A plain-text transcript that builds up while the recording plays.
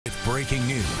breaking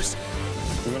news.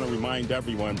 We're going to remind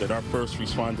everyone that our first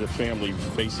responder family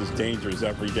faces dangers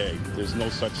every day. There's no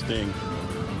such thing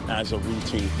as a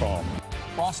routine call.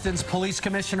 Boston's police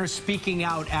commissioner speaking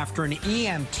out after an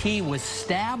EMT was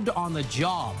stabbed on the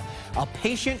job. A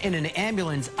patient in an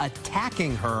ambulance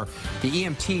attacking her. The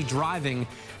EMT driving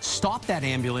stopped that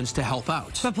ambulance to help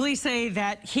out. But police say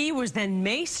that he was then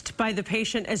maced by the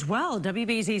patient as well.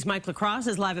 WBZ's Mike LaCrosse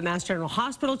is live at Mass General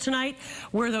Hospital tonight,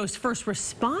 where those first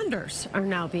responders are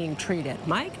now being treated.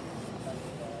 Mike?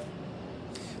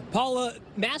 Paula,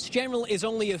 Mass General is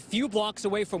only a few blocks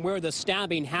away from where the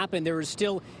stabbing happened. There is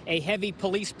still a heavy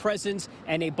police presence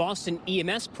and a Boston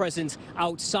EMS presence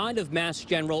outside of Mass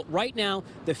General. Right now,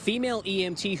 the female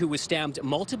EMT who was stabbed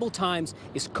multiple times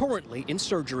is currently in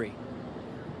surgery.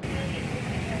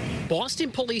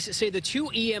 Boston police say the two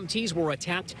EMTs were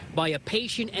attacked by a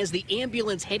patient as the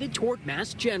ambulance headed toward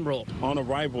Mass General. On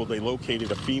arrival, they located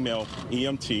a female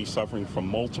EMT suffering from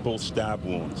multiple stab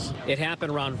wounds. It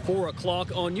happened around 4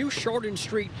 o'clock on New Chardon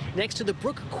Street next to the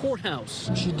Brook Courthouse.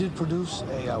 She did produce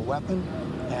a weapon,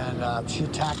 and she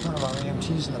attacked one of our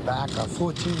EMTs in the back, a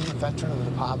 14-year veteran of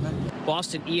the department.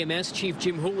 Boston EMS Chief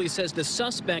Jim Hooley says the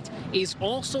suspect is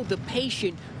also the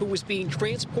patient who was being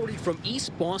transported from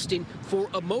East Boston for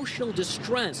emotional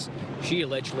distress. She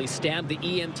allegedly stabbed the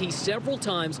EMT several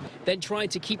times, then tried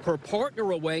to keep her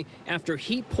partner away after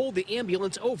he pulled the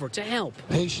ambulance over to help.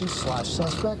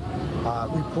 Patient/suspect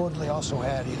reportedly also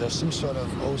had either some sort of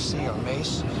OC or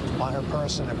mace on her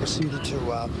person and proceeded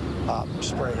to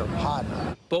spray her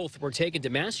partner. Both were taken to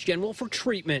Mass General for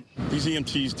treatment. These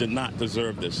EMTs did not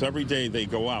deserve this. Every day they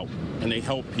go out and they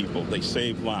help people. They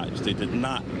save lives. They did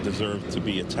not deserve to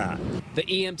be attacked. The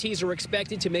EMTs are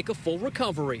expected to make a full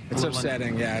recovery. It's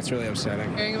upsetting. Yeah, it's really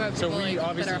upsetting. Hearing about people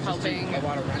that are helping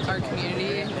our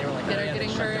community that are getting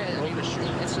hurt,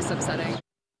 it's just upsetting.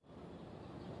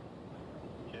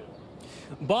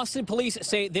 Boston police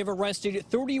say they've arrested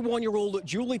 31-year-old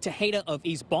Julie Tejeda of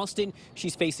East Boston.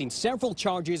 She's facing several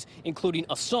charges, including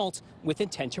assault with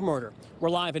intent to murder. We're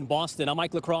live in Boston. I'm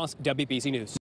Mike LaCrosse, WBZ News.